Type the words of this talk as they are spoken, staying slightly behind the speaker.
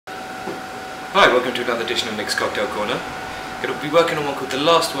Hi, welcome to another edition of Nick's Cocktail Corner. Going to be working on one called The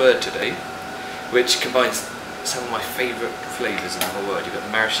Last Word today, which combines some of my favourite flavours in the whole world. You've got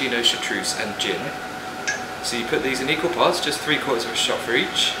the maraschino, chartreuse and gin. So you put these in equal parts, just 3/4 of a shot for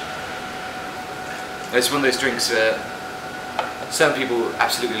each. Now, it's one of those drinks that some people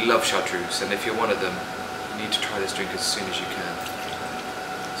absolutely love chartreuse, and if you're one of them, you need to try this drink as soon as you can.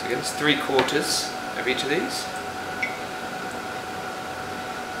 So again, it's 3/4 of each of these.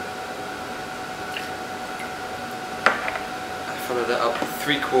 Follow that up with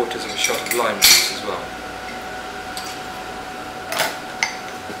 3/4 of a shot of lime juice as well.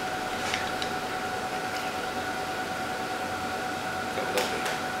 Lovely.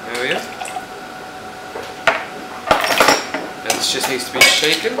 There we go. And this just needs to be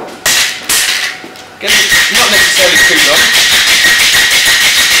shaken. Again, not necessarily too long.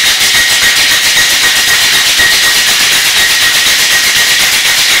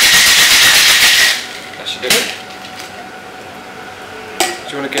 That should do it.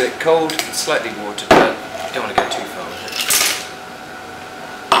 You want to get it cold, slightly watered, but you don't want to go too far with it.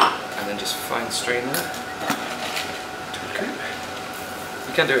 And then just fine strain that to a coupe.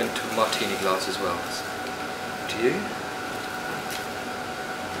 You can do it into a martini glass as well. It's up to you.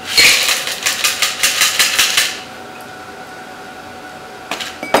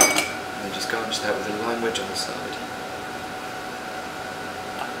 And then just garnish that with a lime wedge on the side.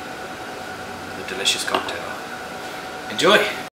 And a delicious cocktail. Enjoy!